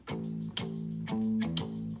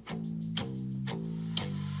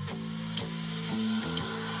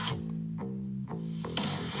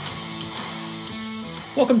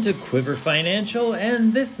Welcome to Quiver Financial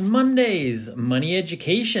and this Monday's Money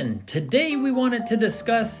Education. Today we wanted to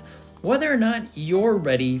discuss whether or not you're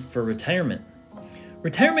ready for retirement.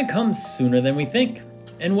 Retirement comes sooner than we think.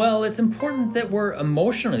 And while it's important that we're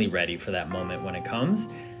emotionally ready for that moment when it comes,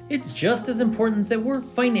 it's just as important that we're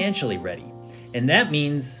financially ready. And that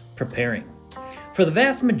means preparing. For the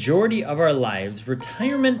vast majority of our lives,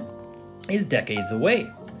 retirement is decades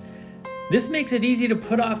away. This makes it easy to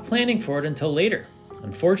put off planning for it until later.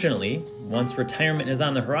 Unfortunately, once retirement is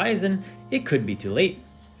on the horizon, it could be too late.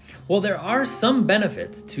 While there are some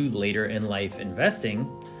benefits to later in life investing,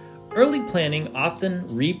 early planning often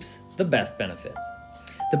reaps the best benefit.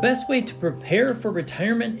 The best way to prepare for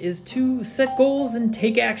retirement is to set goals and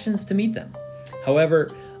take actions to meet them. However,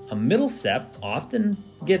 a middle step often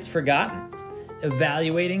gets forgotten: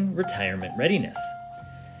 evaluating retirement readiness.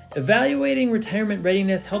 Evaluating retirement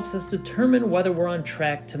readiness helps us determine whether we're on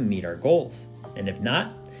track to meet our goals. And if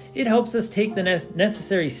not, it helps us take the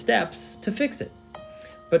necessary steps to fix it.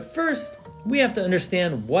 But first, we have to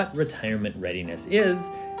understand what retirement readiness is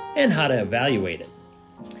and how to evaluate it.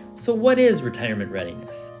 So what is retirement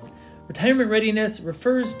readiness? Retirement readiness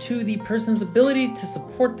refers to the person's ability to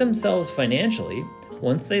support themselves financially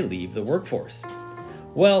once they leave the workforce.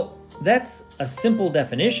 Well, that's a simple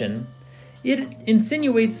definition. It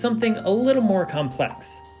insinuates something a little more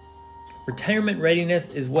complex. Retirement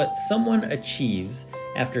readiness is what someone achieves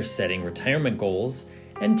after setting retirement goals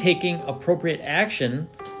and taking appropriate action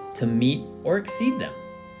to meet or exceed them.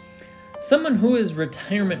 Someone who is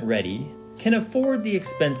retirement ready can afford the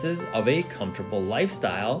expenses of a comfortable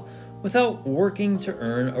lifestyle without working to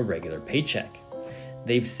earn a regular paycheck.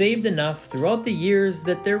 They've saved enough throughout the years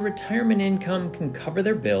that their retirement income can cover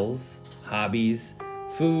their bills, hobbies,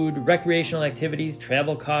 food, recreational activities,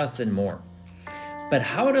 travel costs, and more. But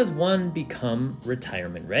how does one become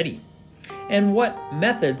retirement ready? And what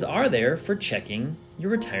methods are there for checking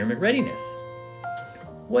your retirement readiness?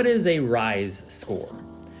 What is a RISE score?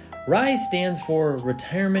 RISE stands for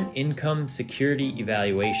Retirement Income Security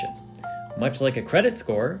Evaluation. Much like a credit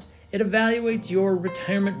score, it evaluates your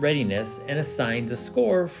retirement readiness and assigns a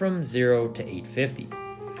score from 0 to 850.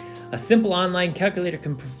 A simple online calculator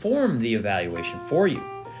can perform the evaluation for you.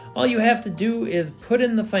 All you have to do is put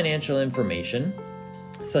in the financial information,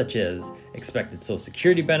 such as expected Social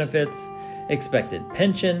Security benefits, expected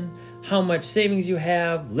pension, how much savings you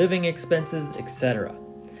have, living expenses, etc.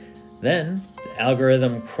 Then, the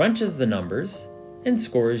algorithm crunches the numbers and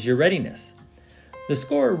scores your readiness. The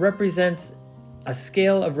score represents a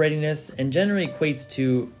scale of readiness and generally equates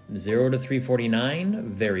to 0 to 349,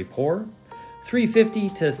 very poor, 350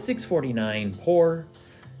 to 649, poor,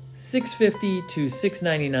 650 to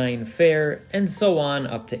 699, fair, and so on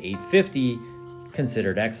up to 850,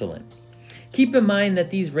 considered excellent. Keep in mind that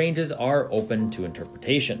these ranges are open to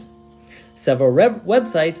interpretation. Several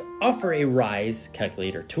websites offer a RISE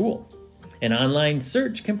calculator tool. An online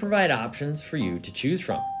search can provide options for you to choose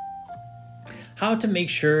from. How to make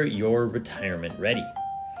sure you're retirement ready.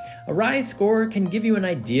 A RISE score can give you an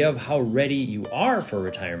idea of how ready you are for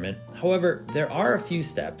retirement. However, there are a few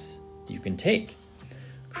steps you can take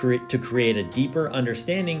to create a deeper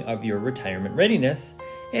understanding of your retirement readiness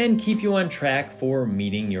and keep you on track for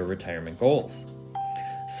meeting your retirement goals.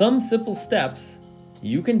 Some simple steps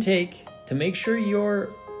you can take to make sure you're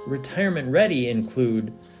retirement ready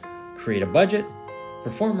include: create a budget,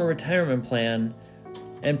 perform a retirement plan,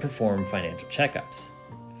 and perform financial checkups.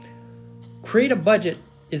 Create a budget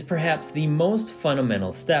is perhaps the most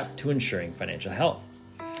fundamental step to ensuring financial health.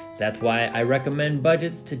 That's why I recommend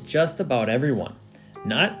budgets to just about everyone,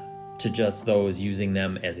 not to just those using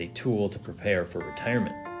them as a tool to prepare for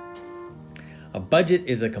retirement. A budget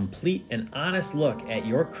is a complete and honest look at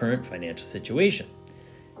your current financial situation.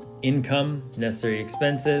 Income, necessary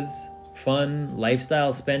expenses, fun,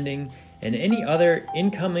 lifestyle spending, and any other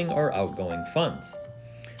incoming or outgoing funds.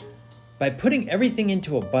 By putting everything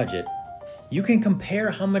into a budget, you can compare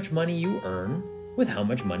how much money you earn with how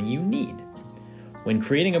much money you need. When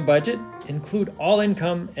creating a budget, include all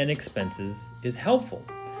income and expenses is helpful.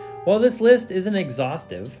 While this list isn't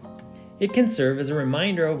exhaustive, it can serve as a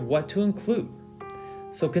reminder of what to include.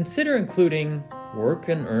 So consider including work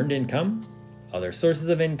and earned income, other sources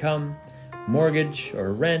of income, mortgage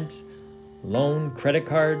or rent, loan, credit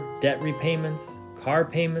card, debt repayments, car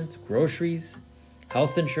payments, groceries,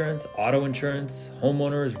 health insurance, auto insurance,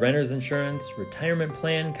 homeowners, renters insurance, retirement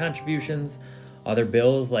plan contributions, other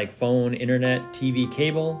bills like phone, internet, TV,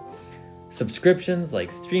 cable, subscriptions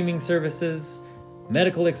like streaming services,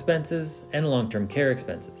 medical expenses, and long-term care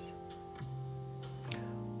expenses.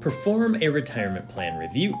 Perform a retirement plan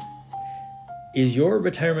review. Is your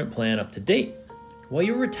retirement plan up to date? while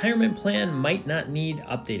your retirement plan might not need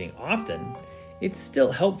updating often, it's still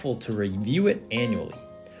helpful to review it annually.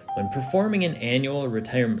 When performing an annual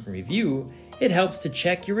retirement review, it helps to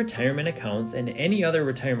check your retirement accounts and any other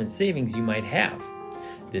retirement savings you might have.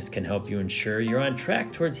 This can help you ensure you're on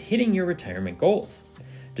track towards hitting your retirement goals.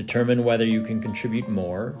 Determine whether you can contribute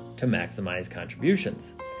more to maximize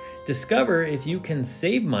contributions. Discover if you can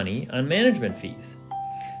save money on management fees.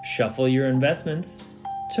 Shuffle your investments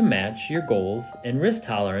to match your goals and risk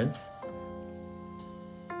tolerance.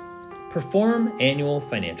 Perform annual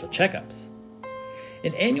financial checkups.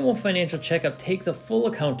 An annual financial checkup takes a full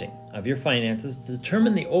accounting of your finances to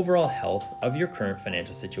determine the overall health of your current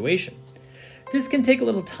financial situation. This can take a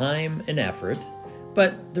little time and effort,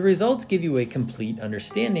 but the results give you a complete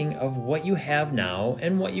understanding of what you have now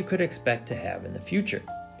and what you could expect to have in the future.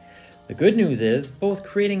 The good news is, both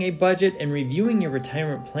creating a budget and reviewing your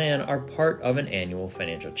retirement plan are part of an annual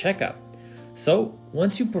financial checkup. So,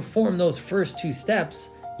 once you perform those first two steps,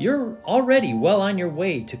 you're already well on your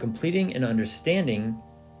way to completing an understanding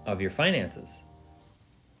of your finances.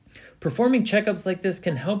 Performing checkups like this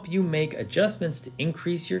can help you make adjustments to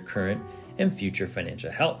increase your current and future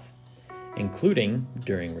financial health, including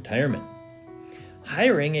during retirement.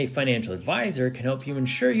 Hiring a financial advisor can help you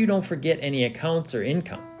ensure you don't forget any accounts or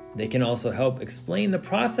income. They can also help explain the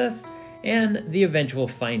process and the eventual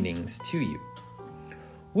findings to you.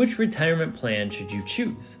 Which retirement plan should you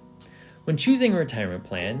choose? When choosing a retirement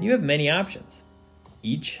plan, you have many options.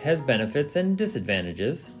 Each has benefits and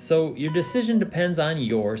disadvantages, so your decision depends on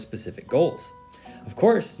your specific goals. Of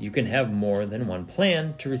course, you can have more than one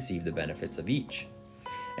plan to receive the benefits of each.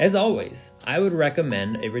 As always, I would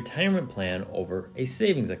recommend a retirement plan over a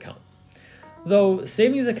savings account. Though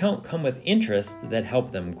savings accounts come with interest that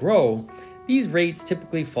help them grow, these rates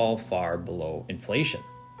typically fall far below inflation.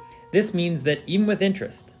 This means that even with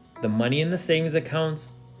interest, the money in the savings accounts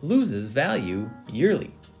loses value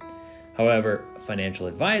yearly. However, a financial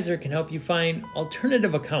advisor can help you find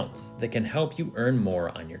alternative accounts that can help you earn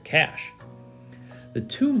more on your cash. The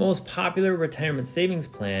two most popular retirement savings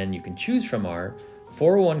plan you can choose from are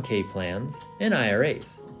 401k plans and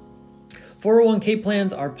IRAs. 401k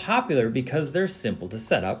plans are popular because they're simple to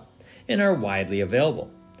set up and are widely available.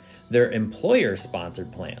 They're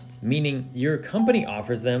employer-sponsored plans, meaning your company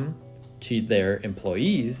offers them to their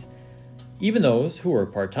employees, even those who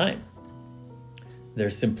work part-time. Their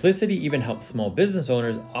simplicity even helps small business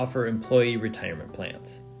owners offer employee retirement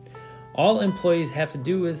plans. All employees have to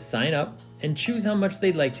do is sign up and choose how much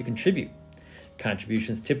they'd like to contribute.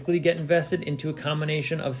 Contributions typically get invested into a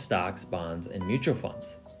combination of stocks, bonds, and mutual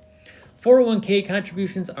funds. 401k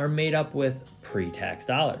contributions are made up with pre-tax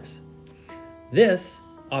dollars. This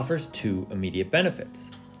offers two immediate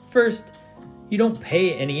benefits. First, you don't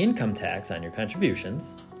pay any income tax on your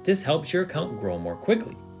contributions. This helps your account grow more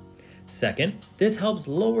quickly. Second, this helps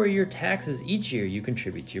lower your taxes each year you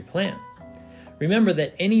contribute to your plan. Remember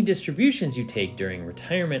that any distributions you take during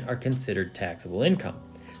retirement are considered taxable income,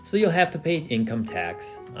 so you'll have to pay income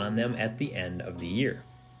tax on them at the end of the year.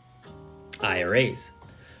 IRAs.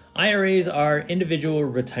 IRAs are individual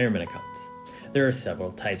retirement accounts. There are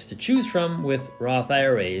several types to choose from, with Roth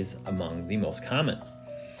IRAs among the most common.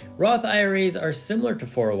 Roth IRAs are similar to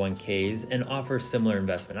 401ks and offer similar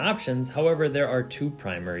investment options. However, there are two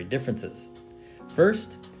primary differences.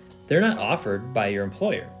 First, they're not offered by your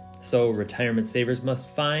employer, so retirement savers must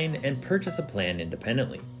find and purchase a plan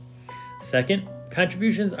independently. Second,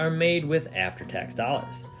 contributions are made with after-tax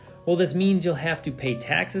dollars. While this means you'll have to pay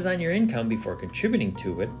taxes on your income before contributing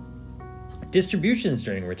to it, distributions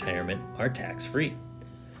during retirement are tax-free.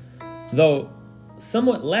 Though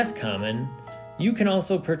somewhat less common, you can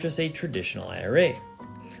also purchase a traditional IRA.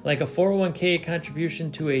 Like a 401k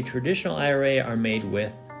contribution to a traditional IRA are made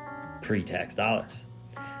with pre-tax dollars.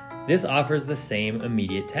 This offers the same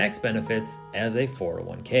immediate tax benefits as a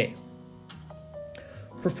 401k.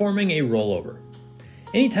 Performing a rollover.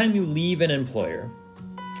 Anytime you leave an employer,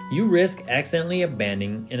 you risk accidentally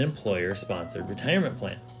abandoning an employer-sponsored retirement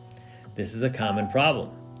plan. This is a common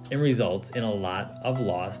problem and results in a lot of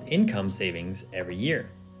lost income savings every year.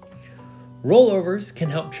 Rollovers can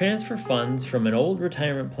help transfer funds from an old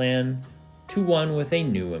retirement plan to one with a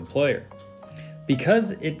new employer.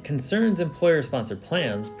 Because it concerns employer-sponsored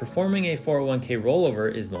plans, performing a 401k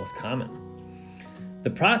rollover is most common. The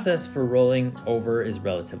process for rolling over is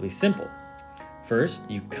relatively simple. First,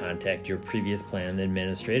 you contact your previous plan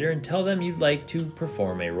administrator and tell them you'd like to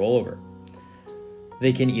perform a rollover.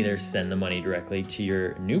 They can either send the money directly to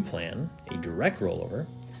your new plan, a direct rollover,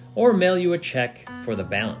 or mail you a check for the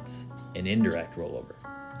balance, an indirect rollover.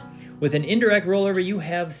 With an indirect rollover, you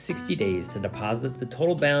have 60 days to deposit the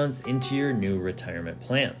total balance into your new retirement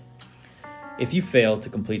plan. If you fail to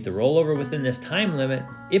complete the rollover within this time limit,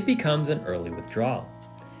 it becomes an early withdrawal.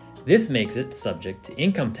 This makes it subject to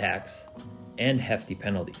income tax and hefty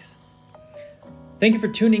penalties. Thank you for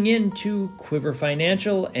tuning in to Quiver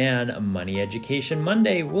Financial and Money Education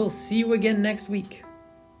Monday. We'll see you again next week.